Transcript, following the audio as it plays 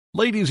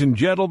Ladies and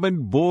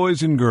gentlemen,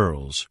 boys and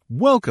girls,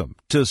 welcome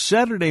to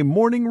Saturday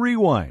Morning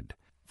Rewind.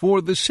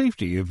 For the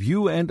safety of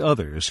you and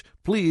others,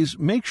 please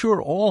make sure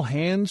all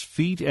hands,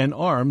 feet, and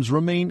arms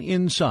remain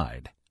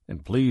inside.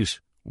 And please,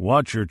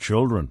 watch your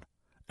children.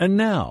 And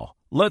now,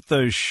 let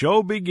the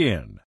show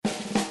begin.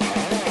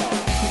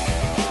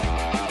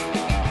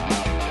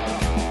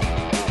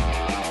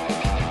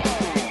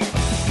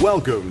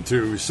 Welcome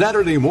to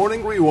Saturday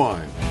Morning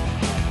Rewind,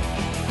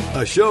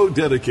 a show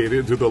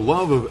dedicated to the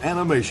love of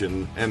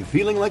animation and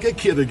feeling like a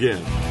kid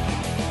again.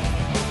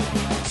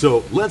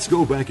 So let's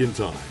go back in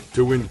time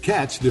to when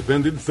cats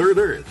defended Third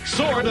Earth.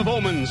 Sword of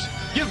omens,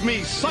 give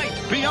me sight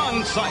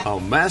beyond sight. A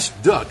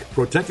masked duck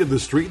protected the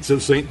streets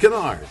of St.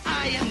 Canard.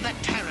 I am the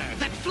terror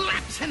that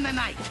flaps in the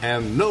night.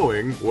 And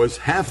knowing was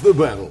half the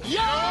battle. Yo,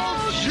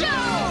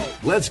 Joe!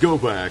 Let's go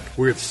back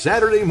with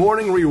Saturday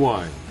Morning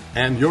Rewind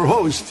and your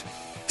host,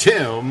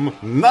 Tim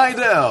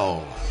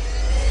Nidell.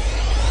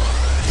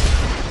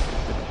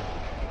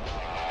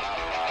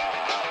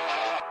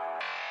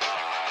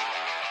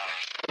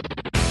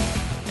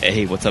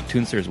 Hey, what's up,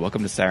 Toonsters?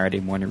 Welcome to Saturday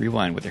Morning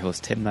Rewind with your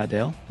host, Tim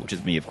Nidell, which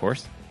is me, of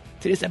course.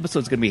 Today's episode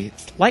is going to be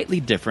slightly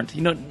different.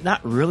 You know,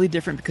 not really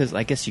different because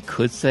I guess you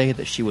could say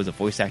that she was a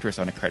voice actress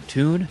on a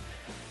cartoon.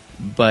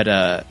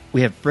 But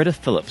we have Britta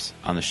Phillips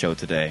on the show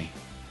today.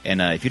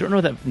 And if you don't know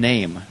that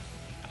name,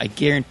 I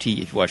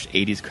guarantee if you watch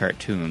 80s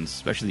cartoons,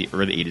 especially the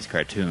early 80s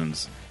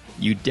cartoons,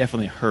 you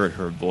definitely heard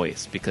her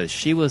voice because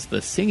she was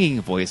the singing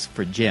voice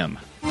for Jem.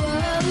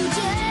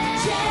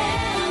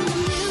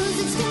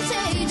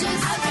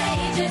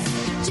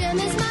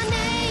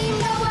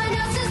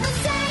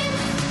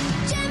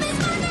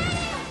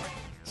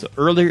 So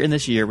earlier in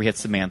this year, we had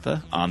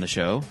Samantha on the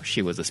show.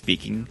 She was a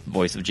speaking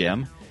voice of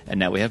Jem. And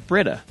now we have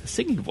Britta, the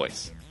singing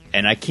voice.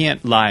 And I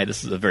can't lie,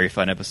 this is a very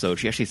fun episode.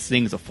 She actually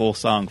sings a full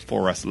song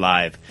for us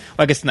live. Well,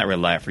 I guess it's not really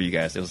live for you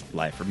guys. It was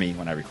live for me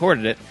when I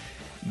recorded it.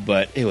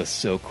 But it was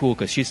so cool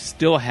because she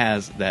still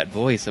has that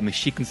voice. I mean,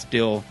 she can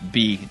still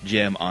be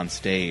Jem on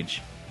stage.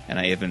 And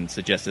I even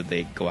suggested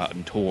they go out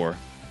and tour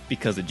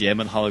because the Jem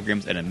and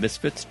Holograms and a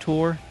Misfits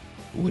tour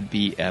would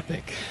be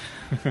epic.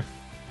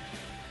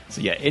 So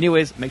yeah,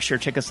 anyways, make sure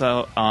to check us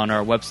out on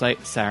our website,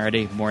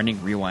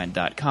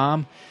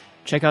 SaturdayMorningRewind.com.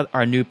 Check out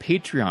our new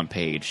Patreon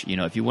page. You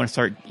know, if you want to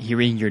start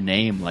hearing your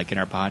name like in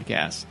our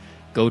podcast,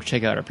 go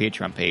check out our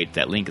Patreon page.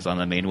 That link is on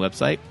the main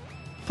website.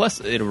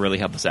 Plus, it'll really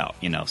help us out,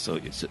 you know, so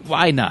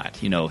why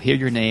not? You know, hear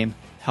your name,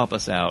 help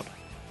us out.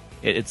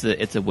 It's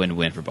a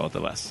win-win for both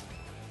of us.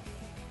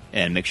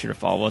 And make sure to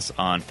follow us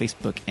on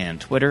Facebook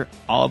and Twitter.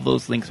 All of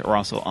those links are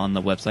also on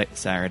the website,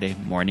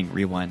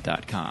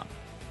 SaturdayMorningRewind.com.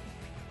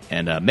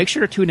 And make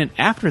sure to tune in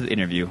after the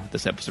interview,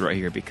 this episode right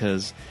here,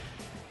 because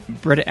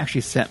Britta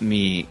actually sent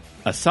me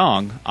a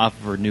song off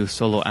of her new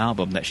solo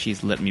album that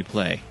she's let me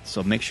play.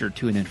 So make sure to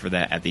tune in for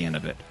that at the end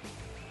of it.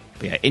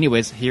 But yeah,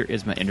 anyways, here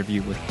is my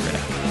interview with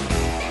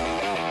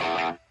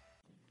Britta.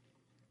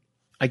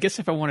 I guess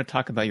if I want to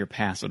talk about your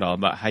past at all,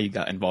 about how you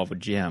got involved with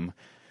Jem,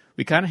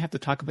 we kind of have to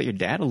talk about your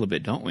dad a little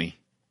bit, don't we?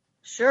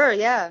 Sure,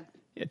 yeah.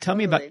 Tell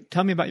me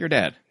about your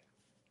dad.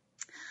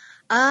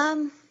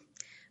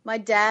 My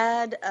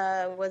dad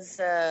was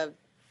a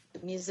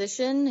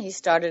musician. He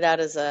started out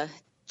as a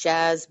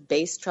jazz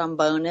bass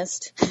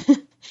trombonist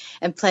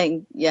and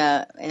playing,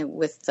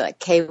 with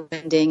Kay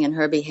Winding and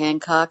Herbie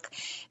Hancock.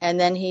 And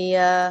then he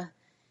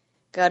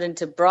got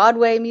into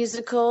Broadway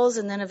musicals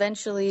and then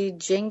eventually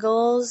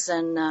jingles.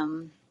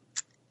 And,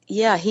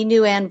 he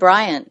knew Anne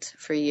Bryant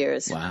for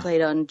years. Wow. He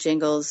played on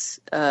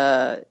jingles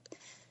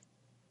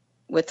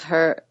with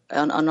her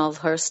on all of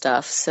her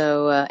stuff.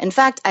 So, in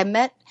fact, I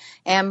met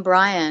Anne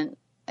Bryant.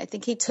 I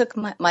think he took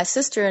my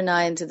sister and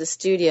I into the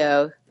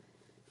studio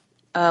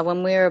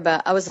when we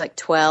were I was like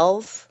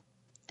 12,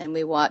 and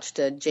we watched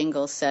a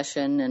jingle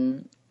session,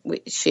 and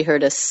she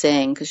heard us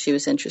sing because she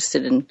was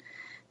interested in,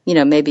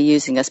 maybe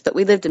using us. But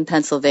we lived in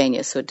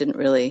Pennsylvania, so it didn't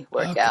really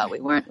work out. We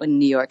weren't in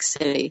New York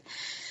City.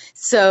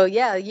 So,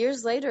 yeah,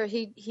 years later,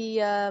 he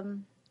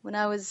when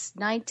I was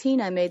 19,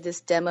 I made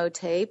this demo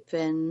tape,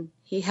 and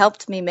he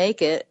helped me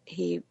make it.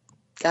 He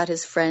got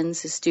his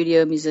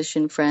studio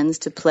musician friends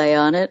to play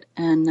on it,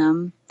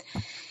 and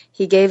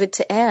he gave it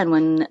to Anne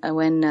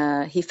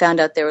when he found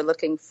out they were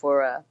looking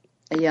for a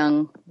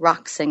young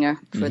rock singer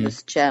for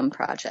this Jem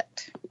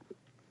project.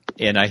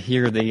 And I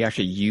hear they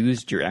actually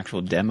used your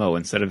actual demo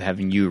instead of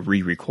having you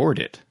re-record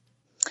it.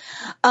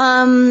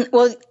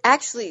 Well,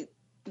 actually,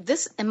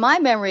 this, in my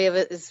memory of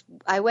it, is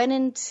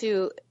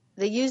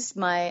they used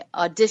my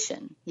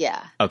audition,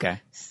 yeah. Okay.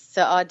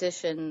 The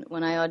audition,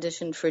 when I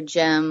auditioned for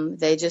Jem,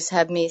 they just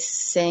had me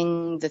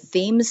sing the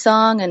theme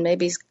song and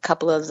maybe a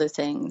couple other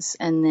things.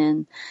 And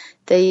then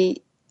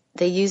they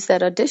used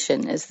that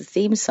audition as the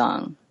theme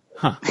song.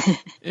 Huh.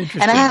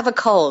 Interesting. And I have a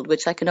cold,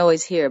 which I can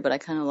always hear, but I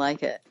kind of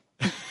like it.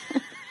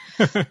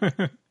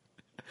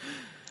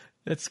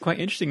 That's quite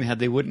interesting how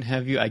they wouldn't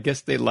have you. I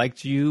guess they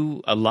liked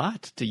you a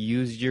lot to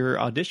use your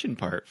audition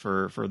part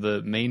for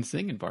the main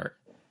singing part.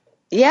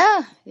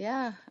 Yeah.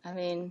 I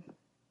mean,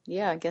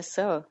 yeah, I guess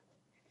so.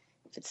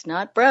 If it's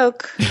not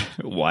broke,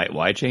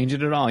 Why change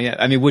it at all? Yeah,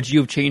 I mean, would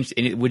you have changed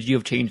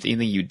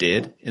anything you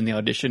did in the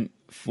audition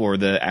for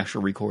the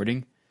actual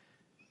recording?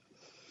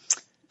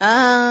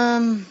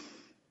 I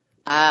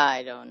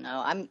don't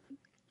know.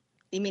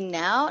 You mean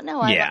now?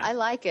 No, Yeah. I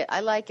like it.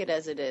 I like it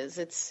as it is.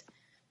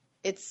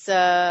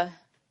 I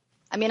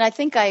mean, I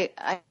think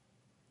I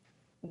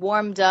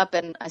warmed up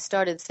and I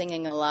started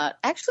singing a lot.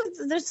 Actually,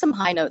 there's some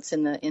high notes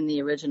in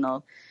the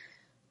original.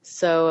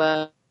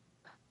 So,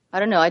 I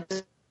don't know. I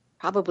just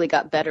probably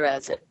got better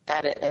at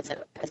it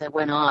as I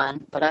went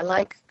on, but I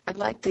like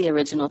the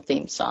original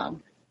theme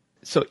song.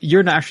 So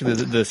you're not actually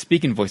the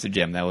speaking voice of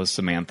Jem. That was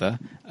Samantha.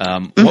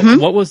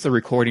 What was the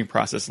recording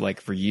process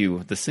like for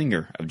you, the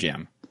singer of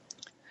Jem?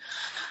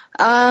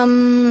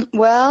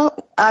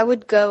 Well, I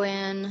would go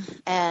in,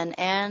 and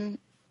Anne,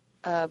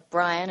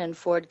 Brian, and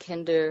Ford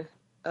Kinder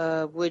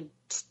would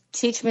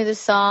teach me the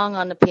song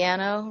on the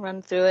piano,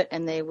 run through it,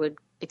 and they would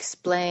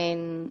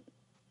explain.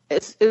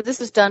 This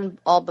was done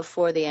all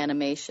before the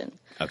animation.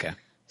 Okay.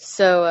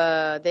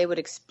 So they would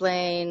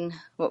explain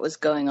what was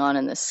going on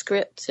in the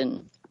script,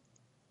 and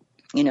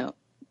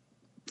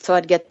so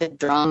I'd get the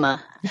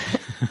drama.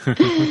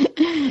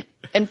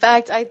 In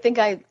fact, I think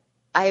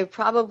I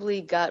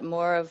probably got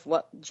more of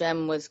what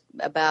Jem was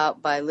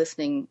about by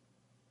listening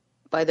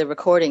by the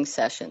recording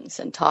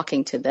sessions and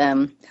talking to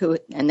them,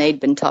 and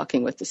they'd been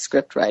talking with the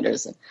script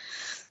writers,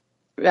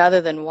 rather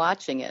than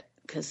watching it,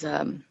 because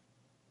I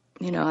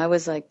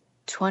was like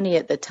 20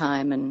 at the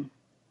time and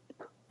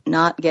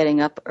not getting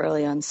up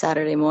early on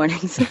Saturday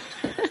mornings.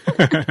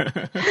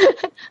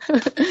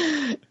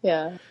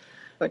 Yeah,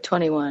 or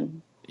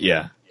 21.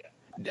 Yeah.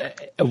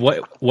 At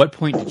what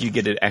point did you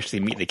get to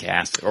actually meet the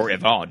cast, or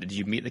if all? Did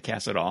you meet the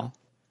cast at all?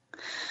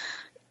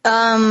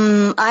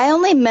 I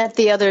only met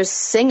the other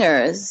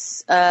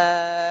singers.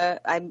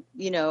 Ellen,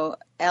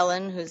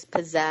 who's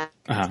Pizzazz,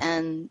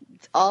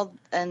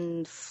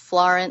 and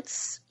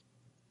Florence,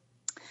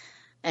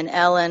 and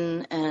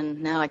Ellen,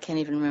 and now I can't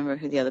even remember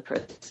who the other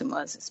person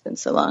was. It's been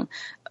so long.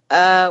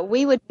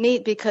 We would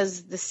meet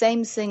because the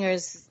same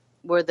singers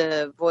were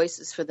the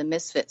voices for the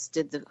Misfits,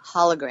 did the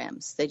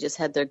holograms. They just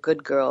had their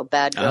good girl,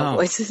 bad girl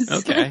voices.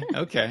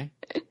 Okay.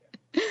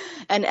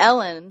 And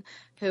Ellen,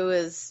 who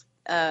was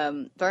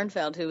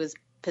Bernfeld, who was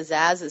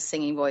Pizzazz's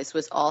singing voice,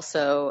 was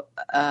also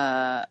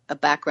a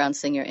background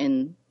singer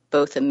in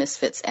both the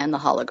Misfits and the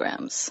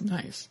holograms.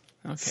 Nice.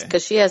 Okay.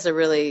 Because she has a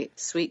really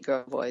sweet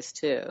girl voice,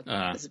 too,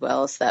 as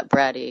well as that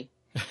bratty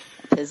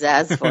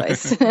Pizzazz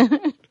voice.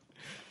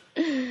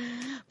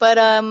 But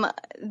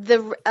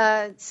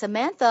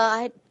Samantha,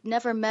 I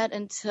never met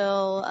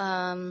until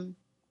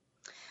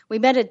we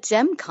met at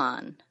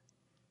GemCon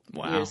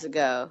years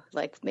ago.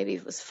 Like maybe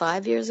it was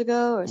 5 years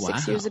ago or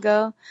 6 years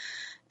ago,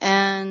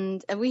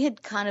 and we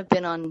had kind of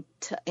been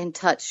in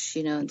touch,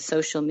 in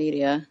social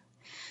media,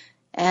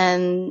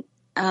 and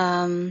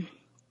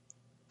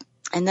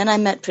then I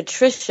met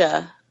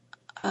Patricia,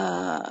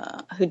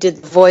 who did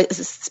the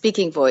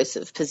speaking voice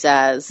of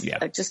Pizzazz.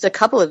 Yeah. Just a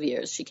couple of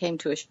years. She came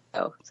to a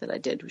show that I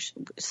did.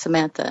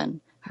 Samantha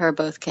and her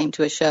both came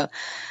to a show.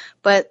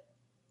 And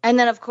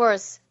then, of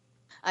course,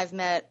 I've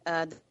met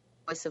the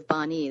voice of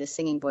Bonnie, the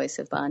singing voice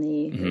of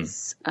Bonnie.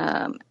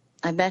 Mm-hmm.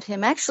 I met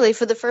him actually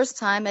for the first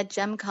time at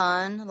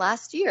GemCon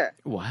last year.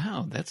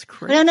 Wow, that's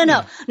crazy.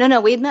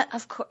 No. We met,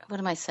 of course. What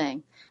am I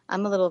saying?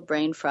 I'm a little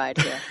brain fried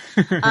here.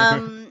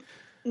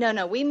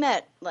 No, we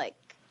met like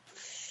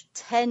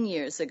 10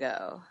 years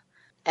ago.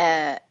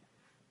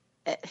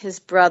 His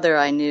brother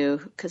I knew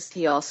because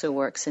he also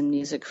works in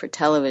music for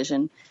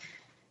television.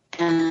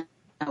 And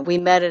we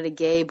met at a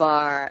gay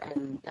bar,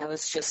 and I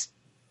was just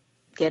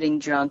getting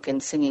drunk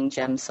and singing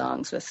Jem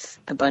songs with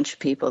a bunch of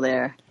people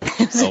there.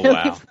 It was really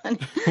fun.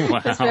 Wow.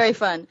 It was very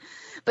fun.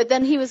 But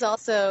then he was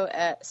also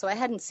so I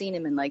hadn't seen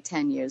him in like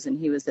 10 years, and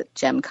he was at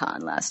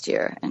GemCon last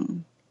year,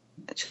 and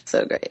it's just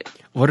so great.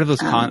 What are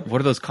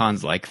those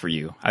cons like for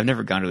you? I've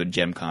never gone to a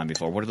GemCon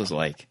before. What are those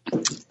like?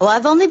 Well,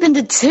 I've only been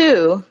to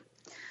two.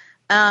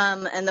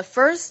 And the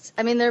first,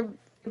 they're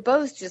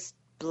both just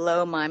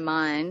blow my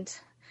mind.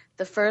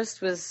 The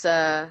first was,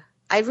 I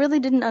really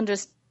didn't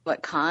understand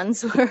what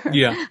cons were.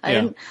 Yeah.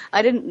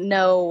 I didn't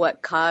know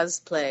what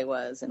cosplay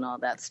was and all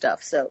that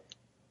stuff. So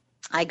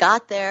I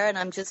got there, and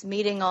I'm just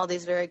meeting all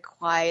these very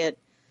quiet,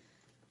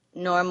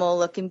 normal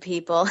looking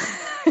people.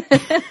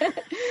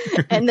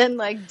 And then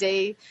like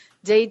day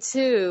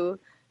two,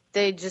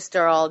 they just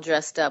are all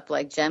dressed up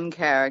like Jem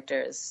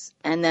characters.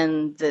 And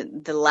then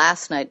the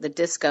last night, the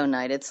disco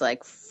night, it's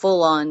like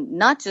full on,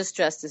 not just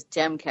dressed as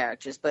Jem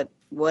characters, but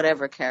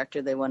whatever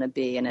character they want to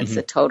be. And it's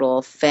a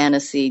total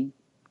fantasy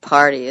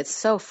party. It's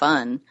so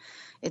fun.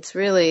 It's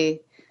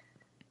really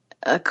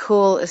a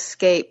cool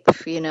escape,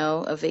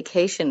 a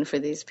vacation for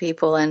these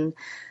people. And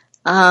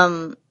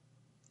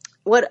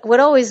what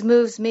always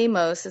moves me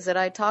most is that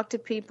I talk to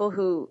people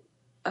who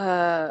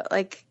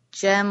like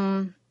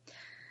Jem,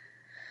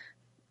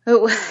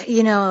 who,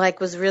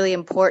 was really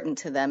important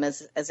to them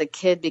as a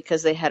kid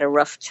because they had a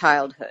rough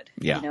childhood.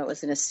 Yeah. It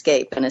was an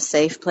escape and a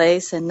safe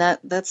place. And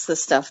that's the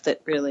stuff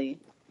that really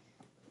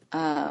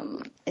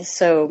is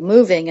so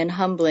moving and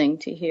humbling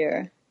to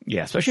hear.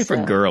 Yeah, especially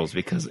for girls,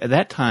 because at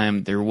that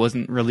time there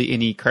wasn't really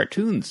any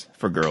cartoons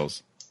for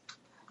girls.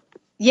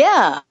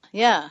 Yeah,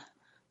 I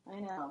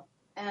know.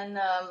 And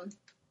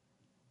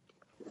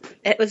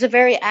it was a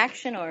very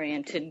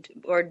action-oriented,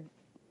 or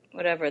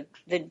whatever.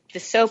 The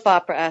soap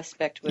opera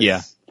aspect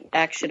was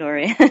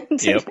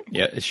action-oriented. Yep,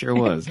 yeah, it sure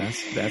was.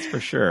 That's for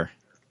sure.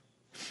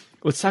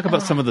 Let's talk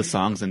about some of the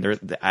songs in there.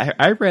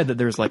 I read that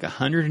there's like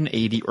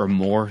 180 or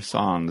more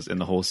songs in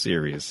the whole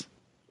series.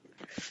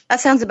 That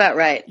sounds about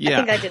right.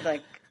 Yeah.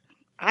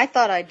 I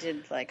thought I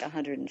did like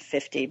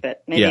 150,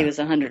 but maybe it was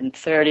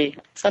 130,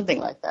 something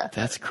like that.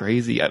 That's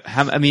crazy.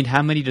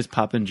 How many just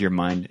pop into your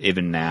mind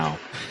even now?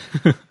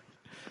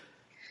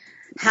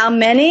 How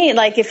many?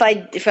 Like if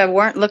I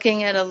weren't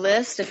looking at a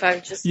list, if I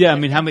was just how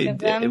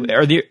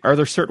many are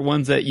there certain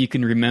ones that you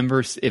can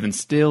remember even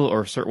still,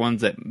 or certain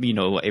ones that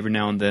every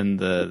now and then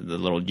the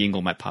little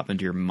jingle might pop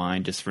into your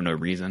mind just for no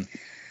reason?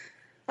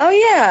 Oh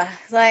yeah,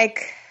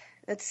 like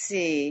let's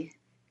see.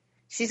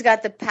 She's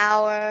got the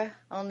power,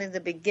 only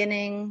the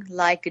beginning,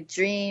 like a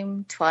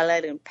dream,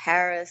 Twilight in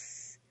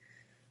Paris.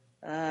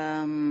 It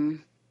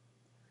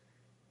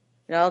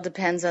all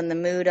depends on the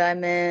mood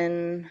I'm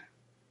in.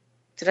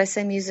 Did I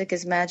say music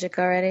is magic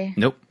already?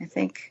 Nope. I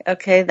think.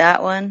 Okay,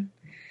 that one.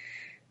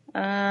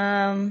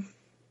 Yeah,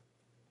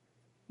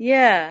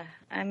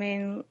 I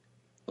mean,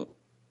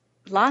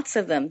 lots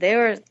of them. They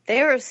were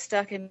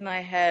stuck in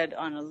my head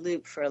on a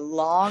loop for a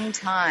long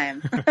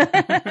time.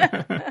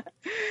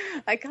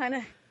 I kind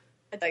of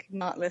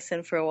not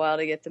listen for a while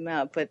to get them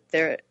out, but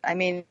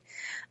I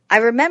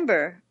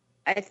remember.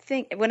 I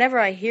think whenever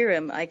I hear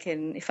him,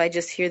 if I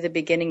just hear the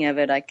beginning of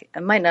it, I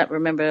might not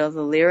remember all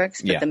the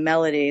lyrics, but the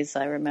melodies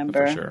I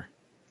remember. For sure.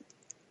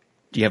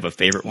 Do you have a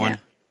favorite one?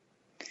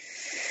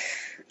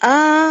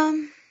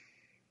 I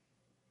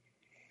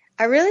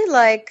really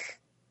like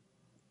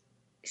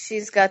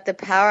She's Got the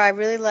Power. I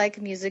really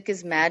like Music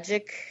is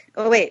Magic.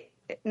 Oh, wait.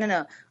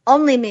 No.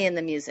 Only Me and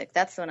the Music.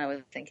 That's the one I was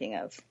thinking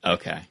of.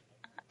 Okay.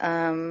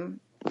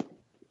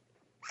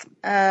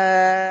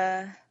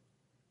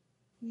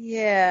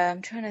 Yeah,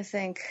 I'm trying to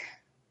think.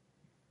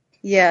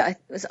 Yeah, it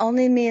was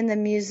Only Me and the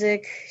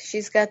Music.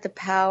 She's Got the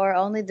Power.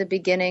 Only the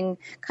Beginning.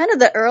 Kind of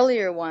the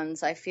earlier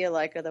ones, I feel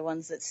like, are the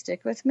ones that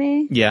stick with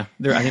me. Yeah,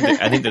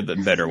 I think they're the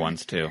better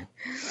ones too.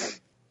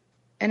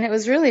 And it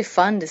was really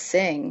fun to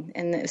sing,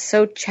 and it was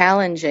so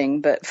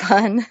challenging but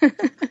fun.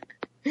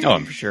 Oh,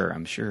 I'm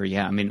sure.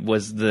 Yeah, I mean,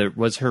 was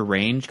her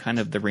range kind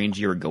of the range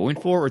you were going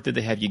for, or did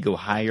they have you go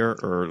higher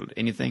or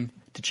anything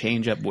to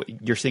change up what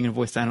your singing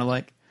voice sounded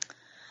like?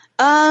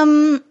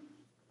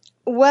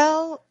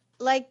 Well,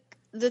 like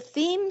the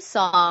theme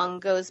song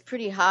goes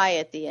pretty high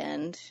at the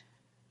end,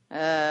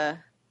 right?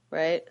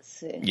 Let's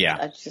see. Yeah.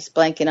 I'm just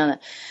blanking on it.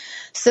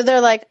 So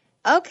they're like,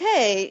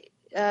 okay,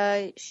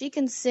 she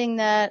can sing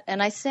that,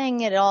 and I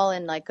sang it all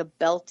in like a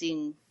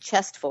belting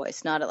chest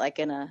voice, not like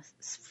in a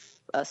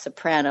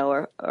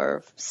soprano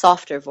or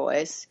softer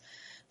voice.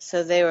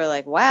 So they were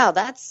like, wow,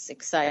 that's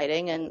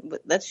exciting, and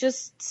let's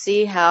just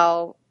see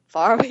how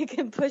far we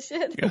can push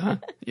it. Uh-huh.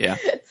 Yeah.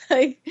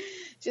 Like,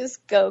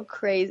 just go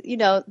crazy.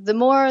 The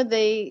more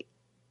they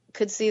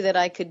could see that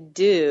I could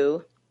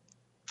do,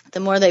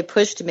 the more they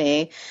pushed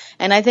me.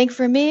 And I think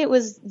for me it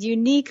was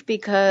unique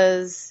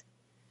because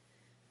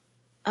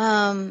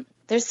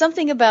there's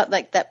something about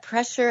like that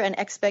pressure and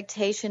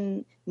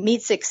expectation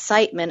meets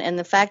excitement, and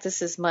the fact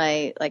this is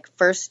my like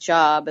first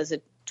job as a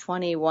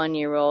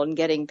 21-year-old and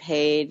getting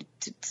paid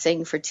to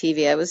sing for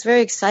TV. I was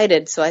very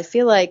excited, so I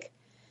feel like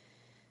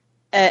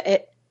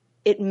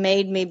it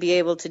made me be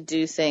able to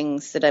do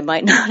things that I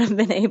might not have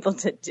been able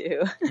to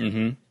do.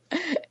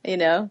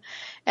 Mm-hmm.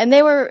 And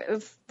they were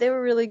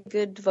really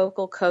good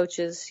vocal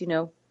coaches.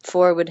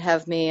 Ford would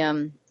have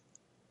me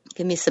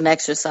give me some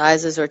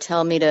exercises or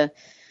tell me to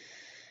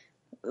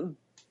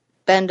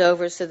bend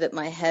over so that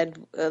my head,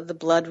 the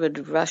blood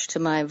would rush to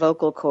my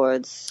vocal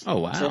cords. Oh,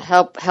 wow. To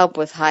help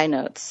with high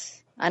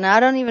notes. And I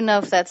don't even know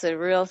if that's a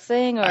real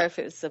thing or if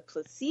it's a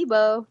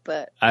placebo,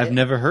 but I've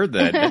never heard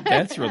that.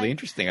 That's really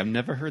interesting. I've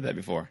never heard that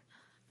before.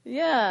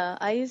 Yeah,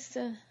 I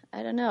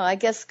don't know. I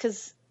guess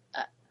because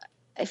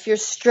if you're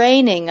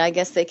straining, I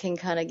guess they can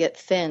kind of get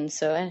thin.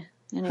 So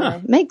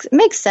anyway,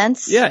 makes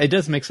sense. Yeah, it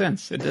does make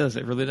sense. It does.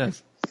 It really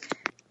does.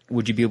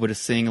 Would you be able to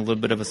sing a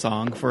little bit of a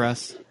song for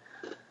us?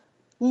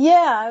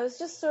 Yeah, I was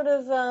just sort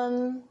of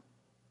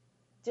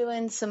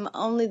doing some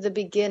Only the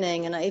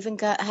Beginning, and I even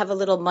have a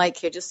little mic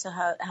here just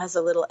to has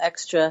a little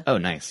extra. Oh,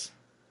 nice.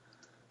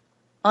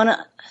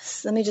 Let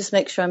me just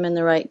make sure I'm in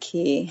the right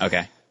key.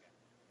 Okay.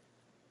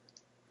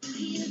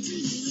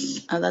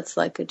 Oh, that's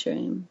Like a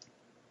Dream.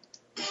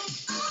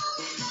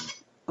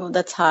 Oh,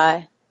 that's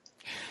high.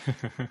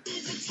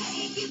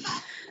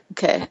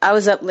 Okay, I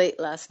was up late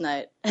last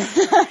night,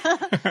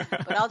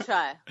 but I'll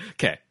try.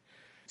 Okay.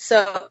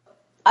 So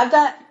I've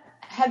got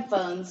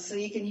headphones, so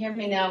you can hear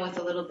me now with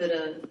a little bit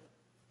of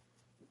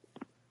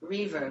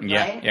reverb,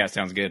 right? Yeah,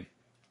 sounds good.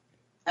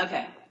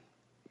 Okay.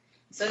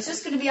 So it's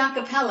just going to be a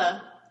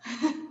cappella.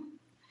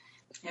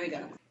 Here we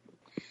go.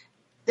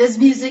 There's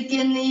music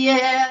in the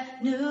air,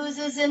 news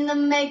is in the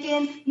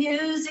making,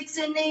 music's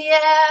in the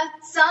air,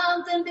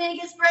 something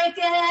big is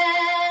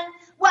breaking.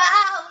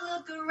 Wow,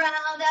 look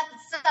around at the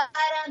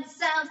sight and the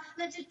sounds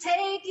that should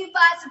take you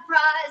by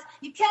surprise.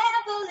 You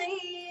can't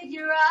believe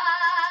your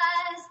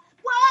eyes.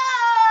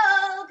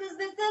 Whoa, 'cause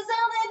this is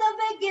only the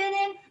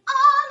beginning,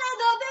 only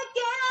the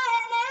beginning.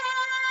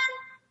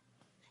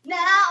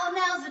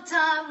 Now's the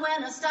time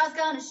when a star's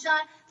gonna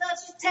shine.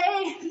 Let's just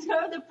take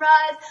her the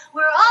prize.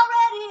 We're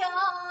already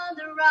on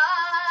the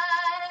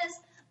rise.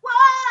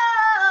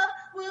 Whoa,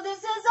 well this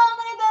is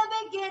only the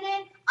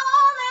beginning,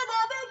 only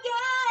the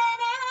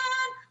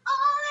beginning,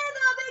 only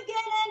the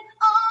beginning,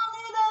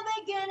 only the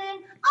beginning,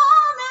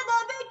 only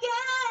the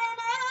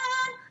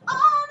beginning,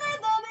 only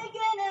the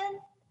beginning.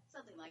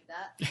 Something like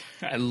that.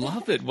 I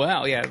love it.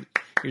 Wow. Yeah.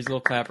 Here's a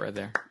little clap right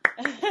there.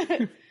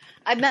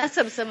 I messed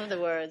up some of the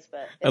words,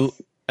 but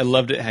I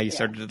loved it how you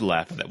started to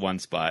laugh at that one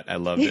spot. I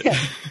loved it.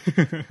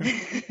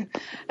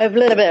 A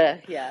little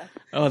bit, yeah.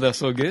 Oh, that's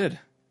so good.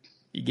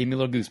 You gave me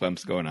little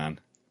goosebumps going on.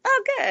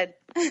 Oh, good.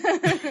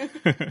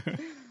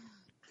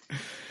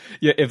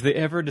 Yeah, if they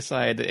ever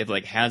decide, if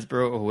like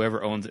Hasbro or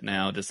whoever owns it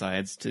now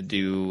decides to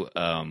do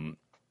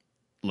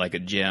like a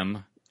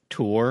gem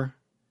tour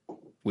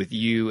with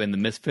you and the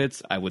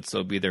Misfits, I would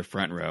so be their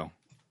front row.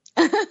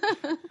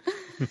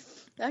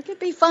 That could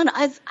be fun.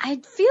 I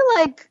feel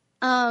like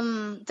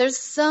there's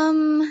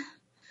some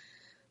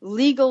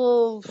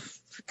legal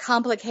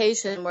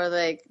complication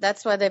where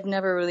that's why they've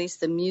never released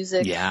the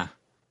music. Yeah.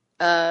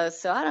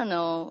 So I don't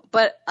know,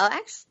 but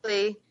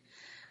actually,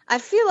 I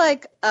feel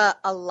like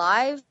a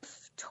live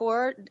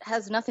tour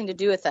has nothing to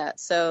do with that.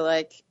 So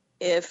like,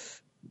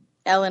 if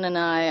Ellen and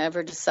I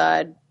ever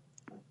decide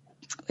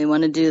we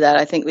want to do that,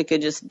 I think we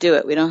could just do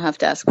it. We don't have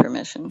to ask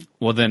permission.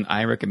 Well, then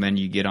I recommend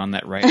you get on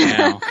that right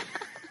now.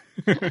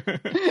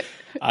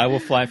 I will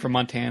fly from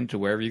Montana to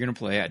wherever you're going to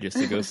play at just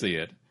to go see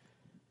it.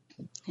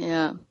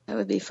 Yeah, that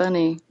would be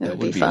funny. That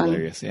would be fun.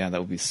 Hilarious. Yeah, that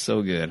would be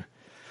so good.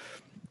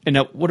 And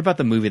now, what about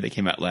the movie that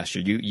came out last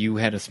year? You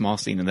had a small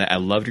scene in that. I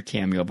loved your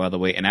cameo, by the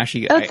way. And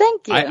actually,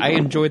 thank you. I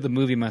enjoyed the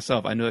movie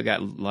myself. I know it got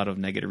a lot of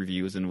negative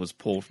reviews and was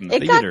pulled from the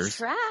theaters. theaters.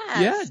 It got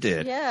trashed. Yeah, it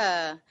did.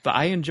 Yeah. But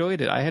I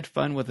enjoyed it. I had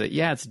fun with it.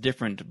 Yeah, it's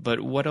different. But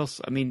what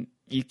else? I mean,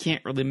 you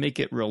can't really make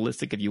it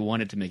realistic if you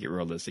wanted to make it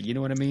realistic. You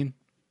know what I mean?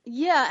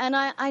 Yeah, and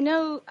I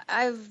know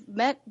I've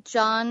met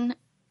John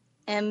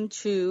M.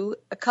 Chu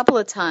a couple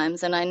of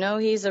times, and I know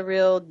he's a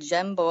real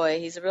gem boy.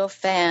 He's a real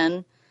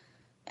fan.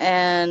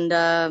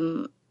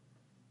 And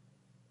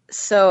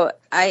so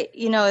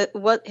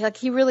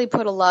he really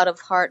put a lot of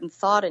heart and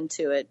thought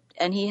into it.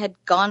 And he had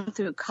gone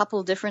through a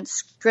couple different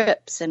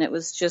scripts, and it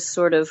was just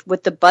sort of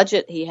with the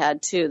budget he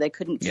had too. They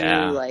couldn't do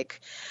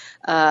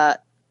a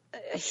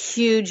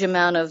huge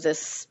amount of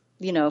this,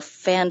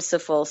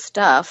 fanciful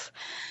stuff.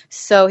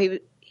 So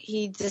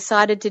he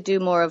decided to do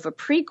more of a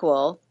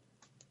prequel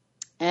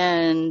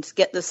and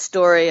get the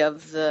story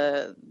of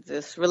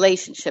this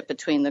relationship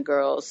between the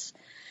girls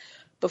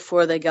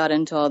before they got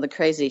into all the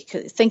crazy,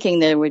 thinking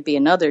there would be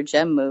another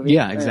Gem movie.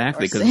 Yeah,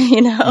 exactly. Because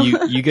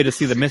you get to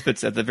see the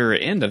Misfits at the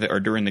very end of it or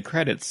during the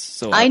credits.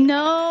 So I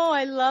know,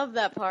 I love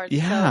that part so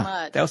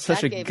much. That was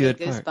such a good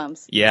part.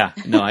 Goosebumps. Yeah,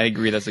 no, I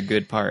agree. That's a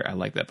good part. I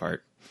like that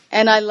part.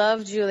 And I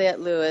love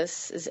Juliette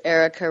Lewis as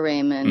Erica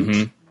Raymond.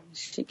 Mm-hmm.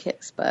 She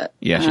kicks butt.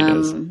 Yeah, she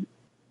does.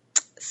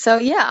 So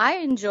yeah, I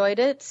enjoyed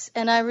it,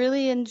 and I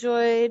really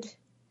enjoyed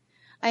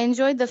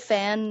the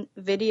fan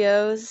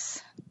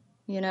videos,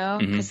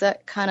 because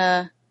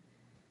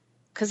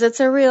because it's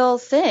a real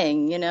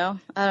thing, I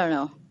don't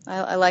know.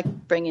 I like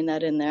bringing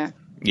that in there.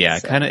 Yeah,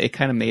 so. It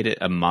kind of made it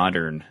a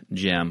modern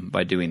Gem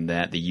by doing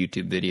that, the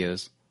YouTube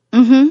videos.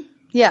 Mm-hmm.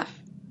 Yeah.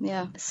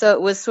 Yeah. So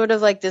it was sort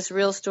of like this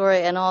real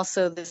story, and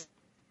also this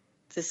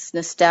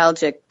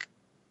nostalgia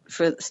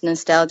for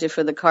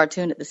the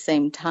cartoon at the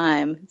same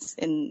time.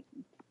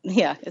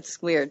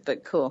 It's weird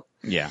but cool.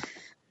 Yeah.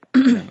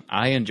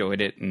 I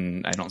enjoyed it,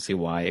 and I don't see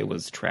why it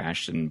was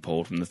trashed and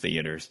pulled from the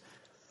theaters.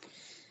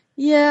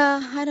 Yeah,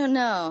 I don't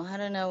know.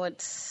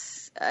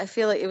 I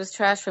feel like it was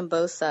trashed from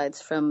both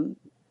sides, from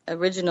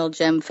original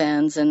Gem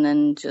fans and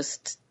then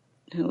just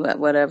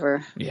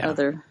whatever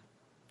other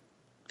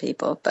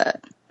people.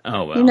 But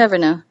you never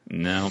know.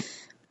 No.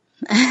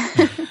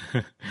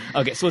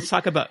 Okay, so let's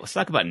talk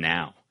about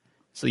now.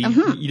 So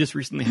you just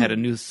recently had a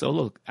new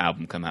solo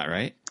album come out,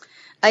 right?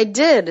 I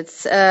did.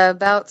 It's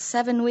about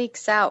 7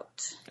 weeks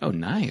out. Oh,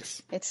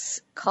 nice.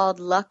 It's called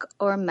Luck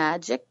or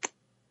Magic,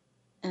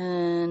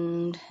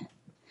 and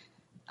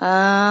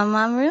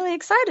I'm really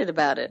excited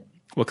about it.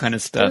 What kind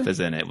of stuff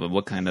is in it?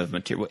 What kind of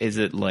material? Is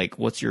it like,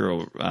 what's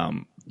your,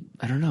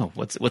 I don't know,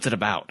 what's it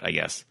about, I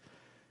guess?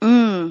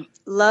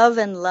 Love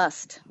and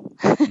lust.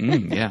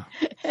 Yeah.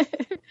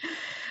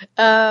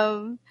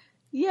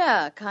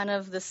 Yeah, kind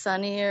of the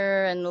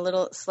sunnier and a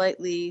little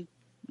slightly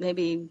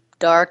maybe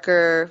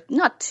darker,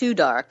 not too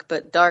dark,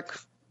 but dark,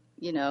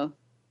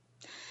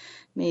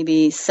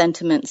 maybe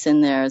sentiments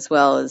in there as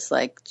well as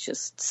like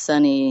just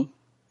sunny,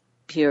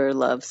 pure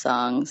love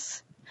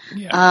songs.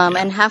 Yeah,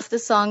 And half the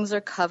songs are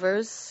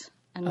covers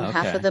and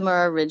half of them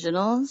are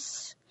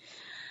originals.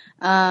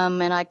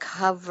 And I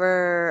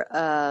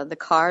cover the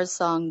Cars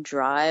song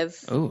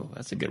 "Drive." Oh,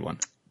 that's a good one.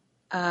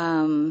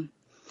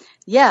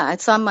 Yeah,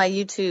 it's on my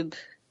YouTube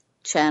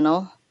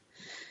channel,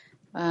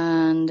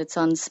 and it's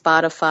on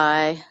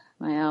Spotify.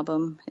 My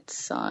album.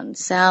 It's on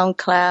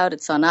SoundCloud.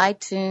 It's on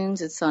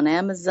iTunes. It's on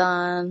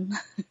Amazon.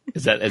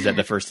 Is that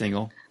the first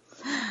single?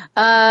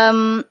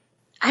 I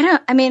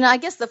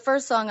guess the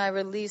first song I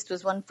released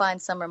was "One Fine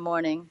Summer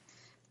Morning,"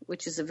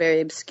 which is a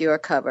very obscure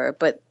cover.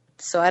 But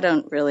so I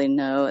don't really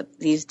know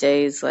these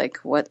days, like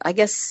what. I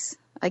guess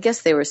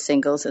they were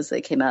singles as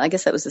they came out. I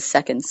guess that was the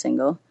second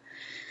single.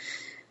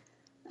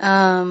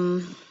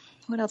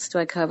 What else do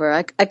I cover?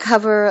 I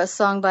cover a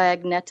song by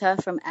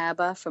Agneta from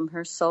ABBA from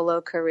her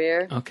solo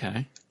career.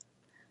 Okay.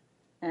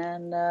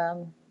 And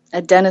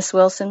a Dennis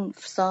Wilson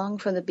song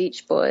from the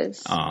Beach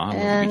Boys. I love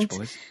the Beach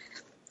Boys.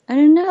 I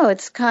don't know.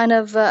 It's kind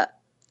of,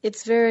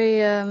 it's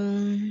very,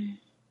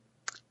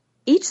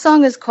 each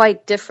song is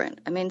quite different.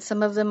 I mean,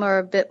 some of them are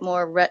a bit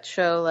more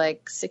retro,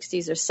 like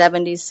 60s or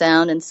 70s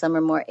sound, and some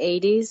are more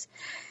 80s,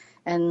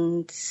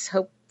 and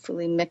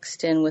hopefully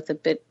mixed in with a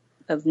bit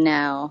of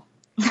now.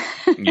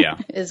 Yeah.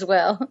 As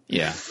well.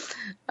 Yeah.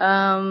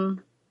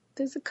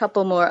 There's a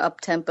couple more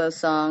up-tempo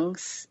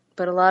songs,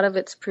 but a lot of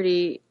it's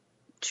pretty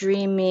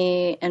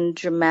dreamy and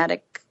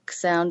dramatic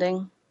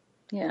sounding.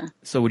 Yeah.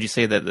 So would you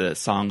say that the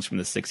songs from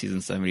the 60s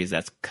and 70s,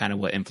 that's kind of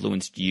what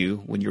influenced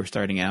you when you were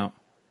starting out?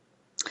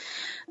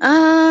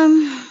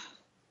 Well,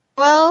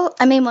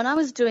 I mean, when I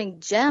was doing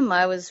Gem,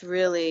 I was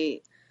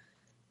really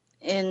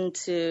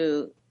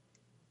into,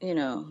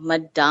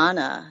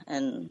 Madonna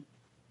and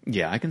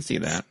yeah, I can see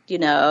that.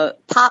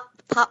 Pop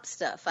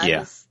stuff.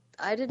 I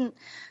didn't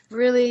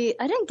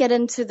get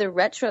into the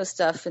retro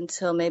stuff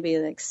until maybe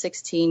like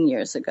 16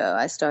 years ago.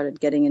 I started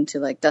getting into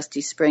like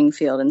Dusty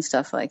Springfield and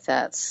stuff like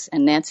that,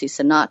 and Nancy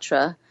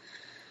Sinatra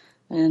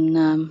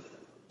and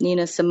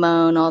Nina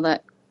Simone, all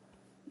that,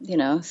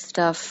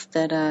 stuff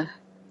that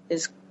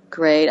is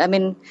great. I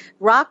mean,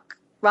 rock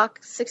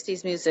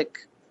 60s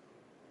music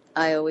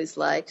I always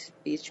liked,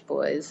 Beach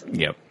Boys.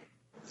 Yep.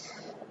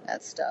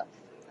 That stuff.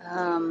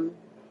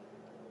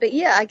 But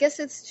yeah, I guess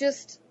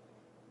it's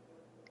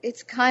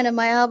kind of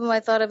my album. I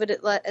thought of it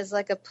as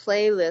like a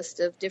playlist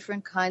of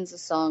different kinds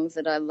of songs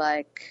that I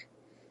like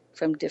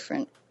from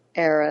different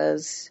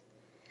eras.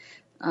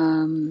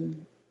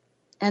 And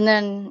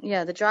then,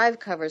 yeah, the Drive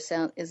cover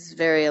sound is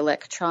very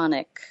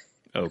electronic.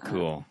 Oh,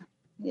 cool.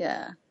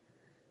 Yeah.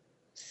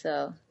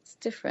 So it's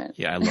different.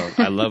 Yeah,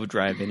 I love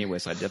Drive anyway,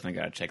 so I definitely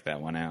got to check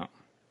that one out.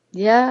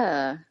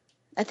 Yeah.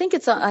 I think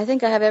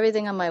I have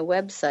everything on my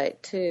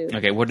website too.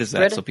 Okay, what is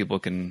that so people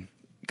can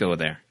go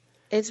there?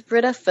 It's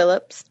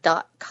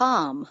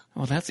BrittaPhillips.com.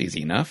 Oh, that's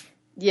easy enough.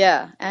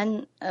 Yeah,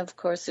 and of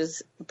course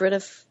there's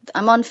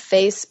I'm on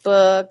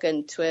Facebook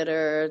and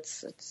Twitter.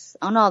 It's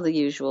on all the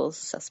usual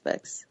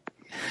suspects.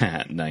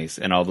 Nice.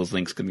 And all those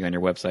links can be on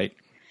your website?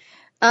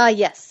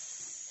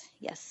 Yes.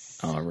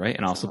 All right.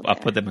 And also I'll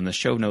put them in the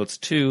show notes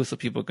too so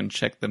people can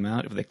check them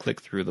out if they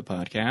click through the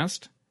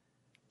podcast.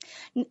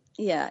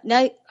 Yeah.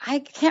 Now, I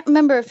can't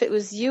remember if it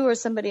was you or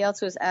somebody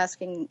else who was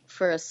asking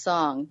for a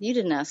song. You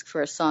didn't ask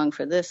for a song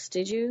for this,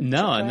 did you?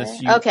 No,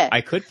 unless you... Okay. I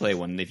could play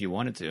one if you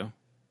wanted to.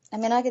 I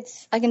mean, I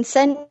can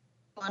send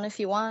one if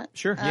you want.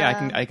 Sure.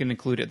 Yeah, I can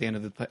include it at the end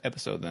of the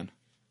episode then.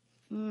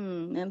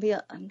 Maybe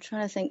I'm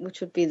trying to think which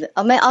would be the...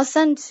 I'll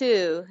send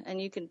two,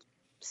 and you can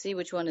see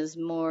which one is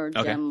more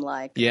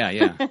Gem-like.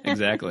 Yeah,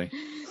 exactly.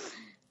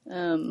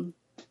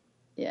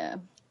 Yeah.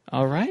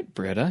 All right,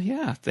 Britta.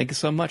 Yeah, thank you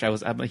so much.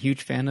 I'm a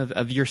huge fan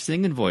of your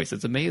singing voice.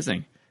 It's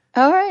amazing.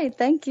 All right,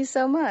 thank you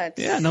so much.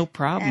 Yeah, no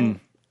problem. And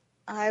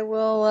I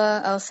will.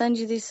 I'll send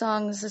you these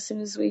songs as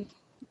soon as we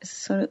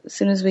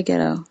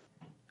get out.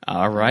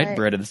 All right,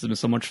 Britta. This has been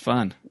so much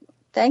fun.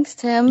 Thanks,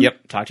 Tim.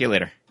 Yep. Talk to you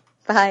later.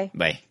 Bye.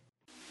 Bye.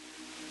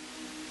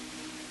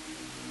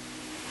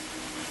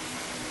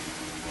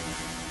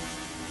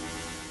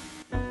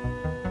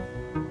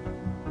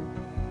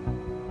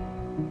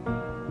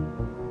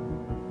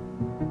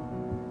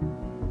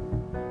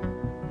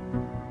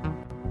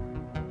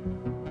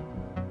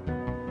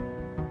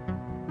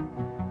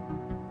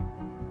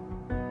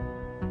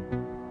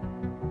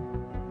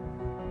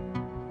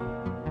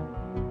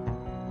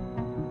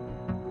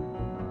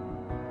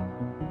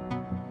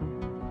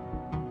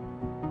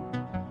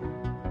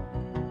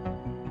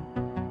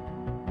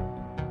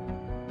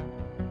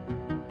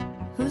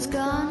 Who's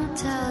gonna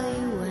tell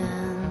you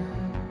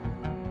when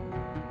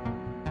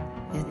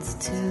it's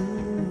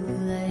too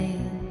late?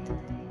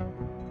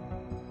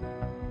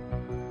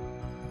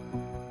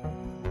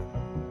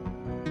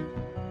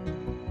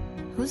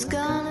 Who's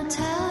gonna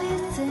tell you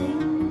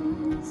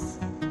things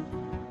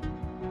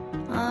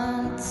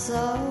aren't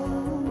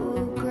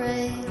so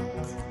great?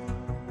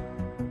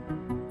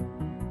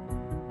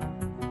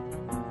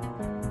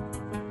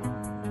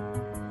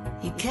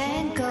 You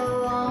can't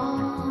go on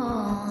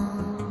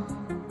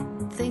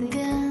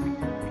thinking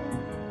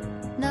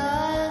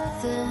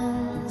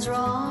nothing's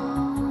wrong.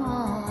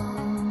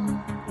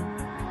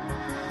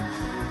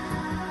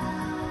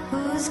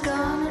 Who's Who's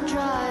gonna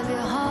drive you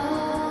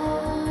home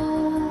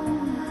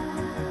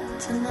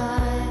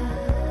tonight?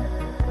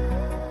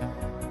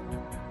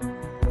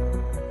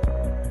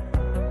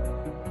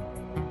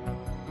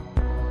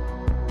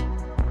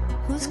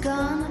 Who's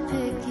gonna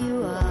pick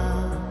you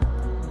up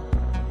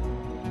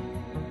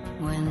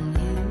when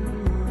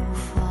you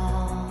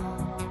fall?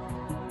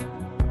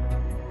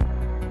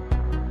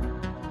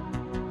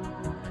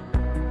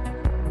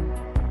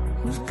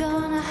 Who's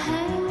gonna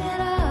hang it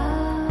up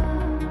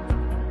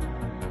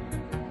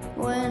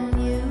when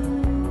you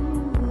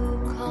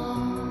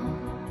call?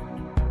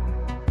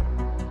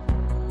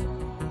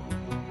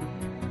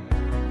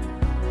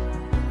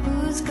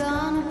 Who's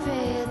gonna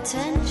pay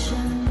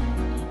attention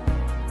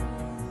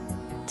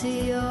to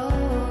your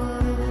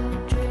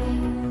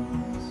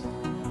dreams?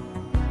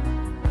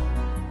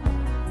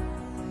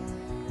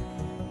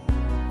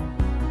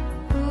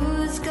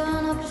 Who's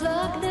gonna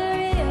plug their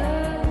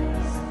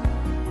ears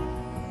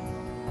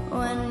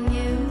when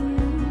you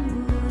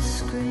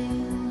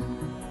scream?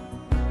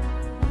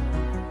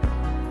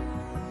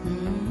 You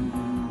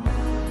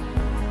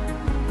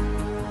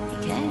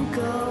can't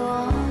go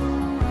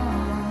on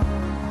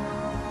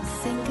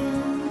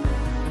thinking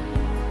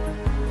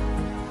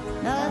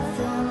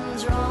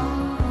nothing's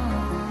wrong.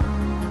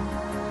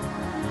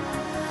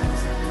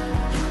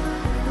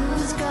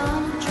 Who's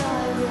gonna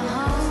drive you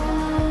home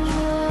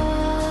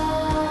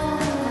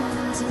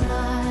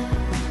tonight?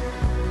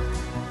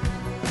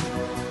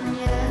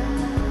 Yeah.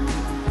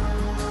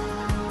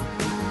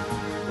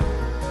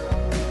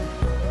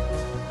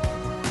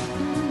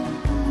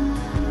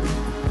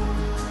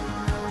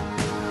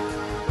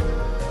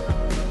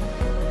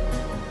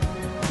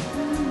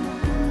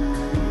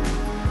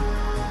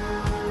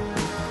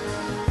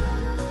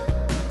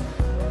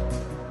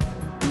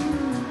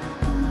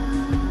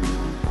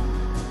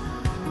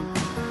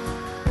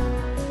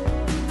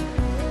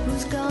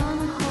 Who's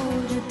gonna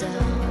hold you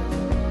down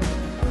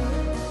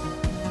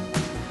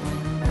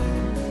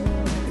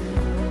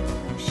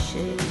when you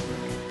shake?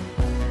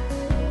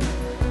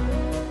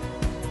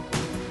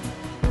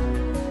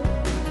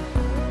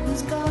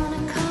 Who's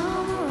gonna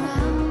come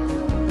around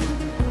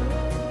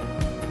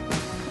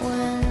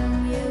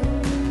when you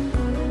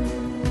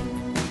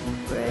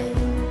break?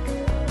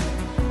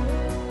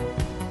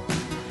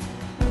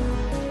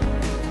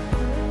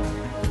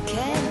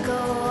 Can't go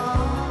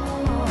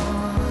on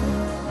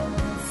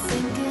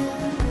thinking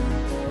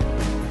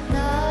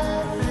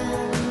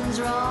nothing's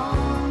wrong.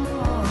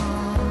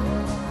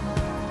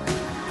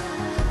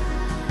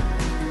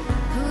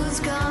 Who's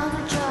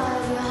gonna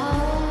drive you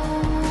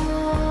home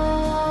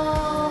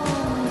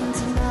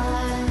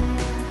tonight?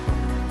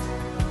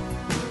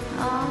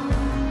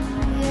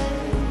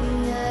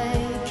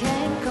 Yeah,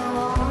 can't go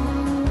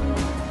on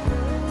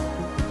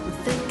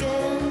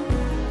thinking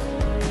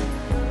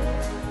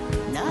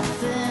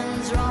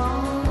nothing's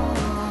wrong.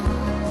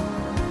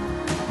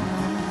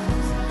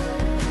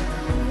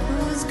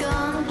 Who's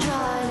gonna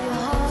drive you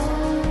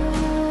home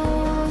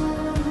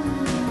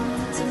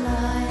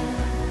tonight?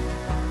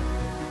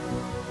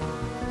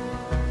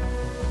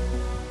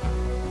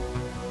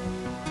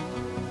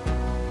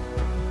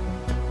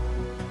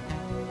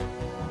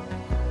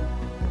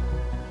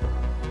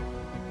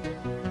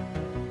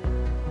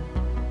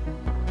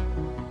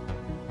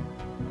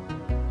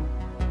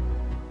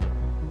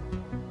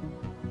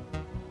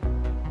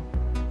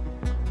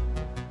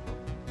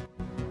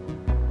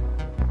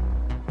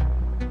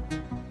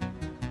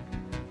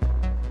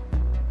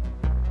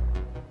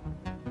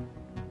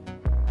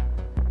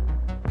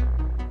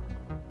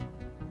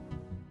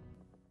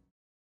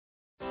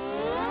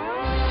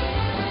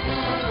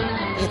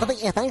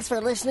 Thanks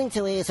for listening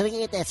to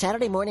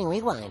Saturday Morning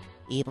Rewind.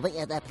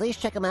 Please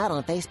check them out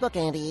on Facebook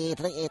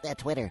and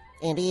Twitter.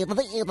 And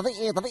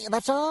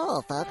that's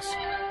all, folks.